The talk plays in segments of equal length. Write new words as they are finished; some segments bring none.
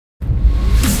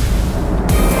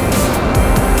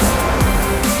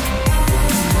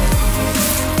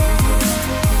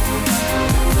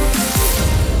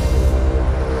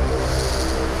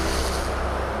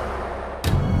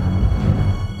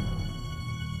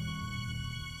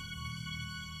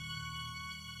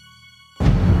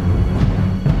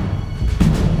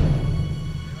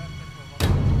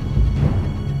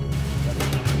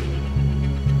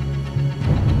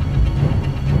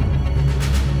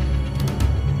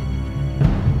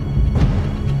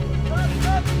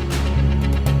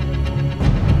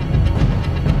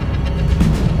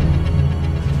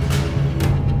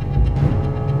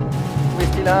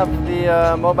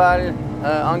the mobile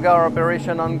hangar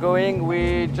operation ongoing.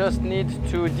 We just need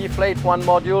to deflate one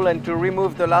module and to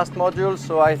remove the last module,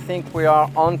 so I think we are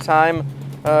on time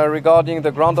regarding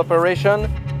the ground operation.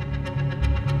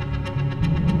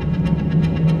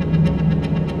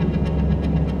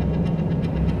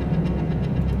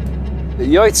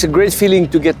 Yeah, it's a great feeling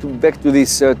to get back to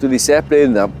this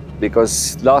airplane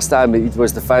because last time it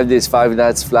was the 5 days, 5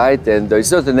 nights flight, and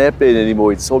it's not an airplane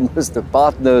anymore, it's almost a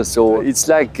partner. So it's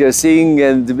like seeing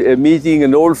and meeting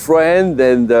an old friend,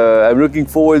 and I'm looking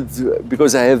forward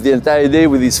because I have the entire day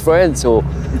with this friend, so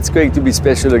it's going to be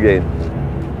special again.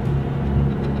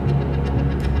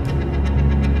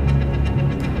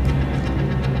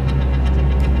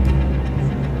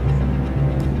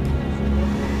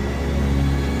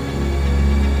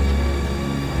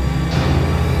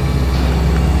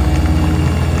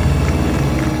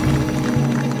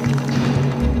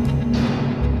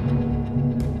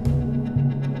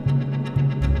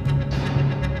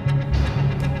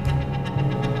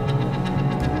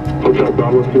 Hotel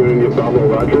Bravo to Bravo,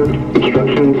 roger.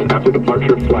 Instructions after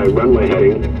departure, fly runway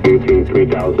heading, maintain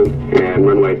 3000, and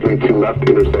runway 32 left,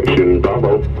 intersection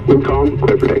Bravo. Wind calm,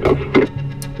 clear for takeoff.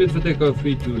 Clear for takeoff,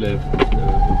 32 left.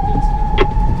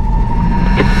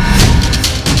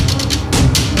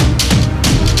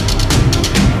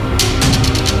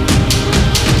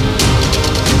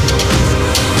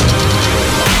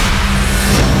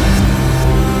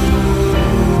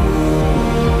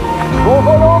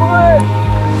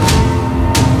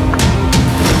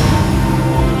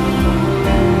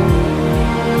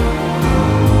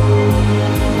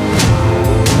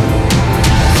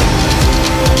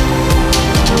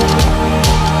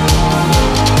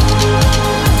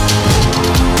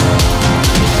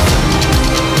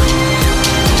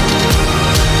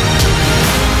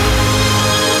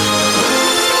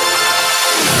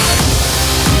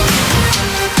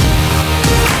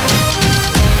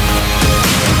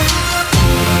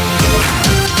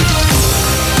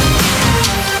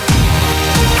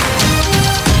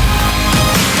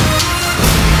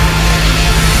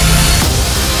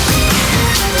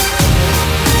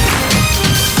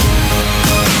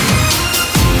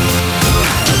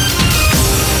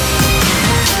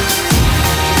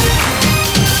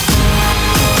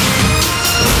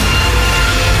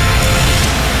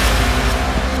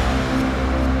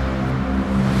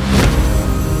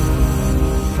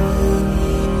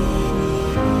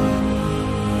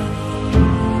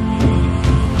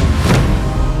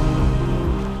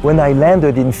 When I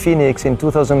landed in Phoenix in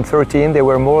 2013, there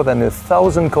were more than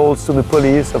 1,000 calls to the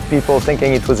police of people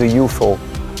thinking it was a UFO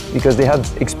because they had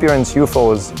experienced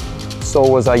UFOs. So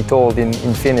was I told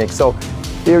in Phoenix. So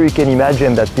here you can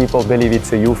imagine that people believe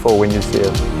it's a UFO when you see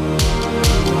it.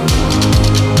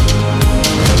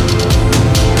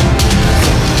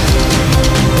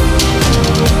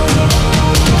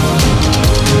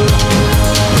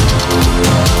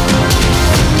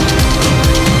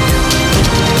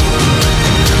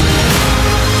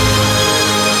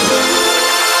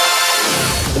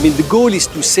 I mean, the goal is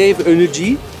to save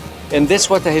energy, and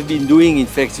that's what I have been doing, in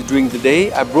fact, during the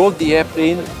day. I brought the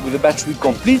airplane with the battery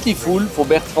completely full for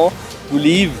Bertrand to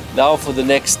leave now for the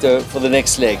next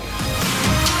leg.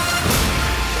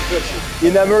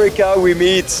 In America, we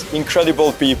meet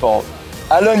incredible people.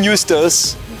 Alan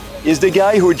Eustace is the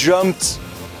guy who jumped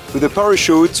with a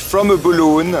parachute from a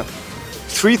balloon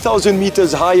 3,000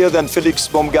 meters higher than Felix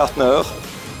Baumgartner,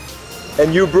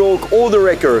 and you broke all the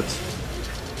records.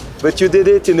 But you did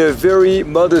it in a very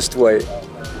modest way.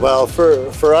 Well,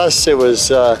 for us, it was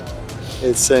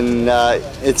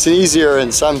it's easier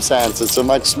in some sense. It's a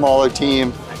much smaller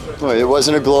team. It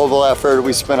wasn't a global effort.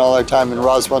 We spent all our time in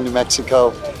Roswell, New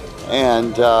Mexico,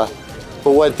 and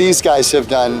but what these guys have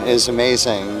done is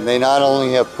amazing. They not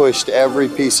only have pushed every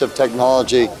piece of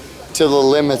technology to the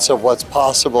limits of what's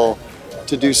possible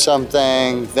to do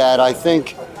something that I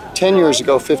think 10 years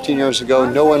ago, 15 years ago,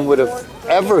 no one would have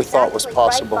ever thought was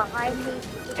possible.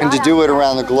 And to do it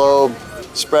around the globe,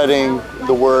 spreading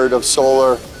the word of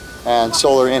solar and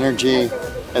solar energy.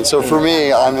 And so for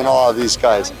me, I'm in awe of these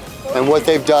guys and what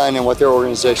they've done and what their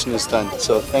organization has done.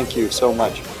 So thank you so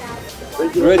much.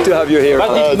 Great to have you here.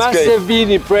 But it must have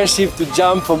been impressive to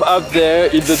jump from up there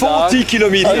in the dark. 40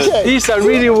 kilometers. Okay. This I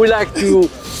really would like to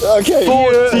Okay,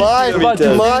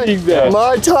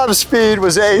 my top speed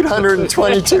was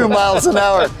 822 miles an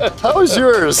hour. How was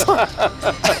yours?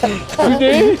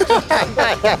 Today?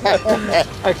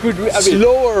 I mean,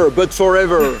 slower, but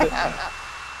forever.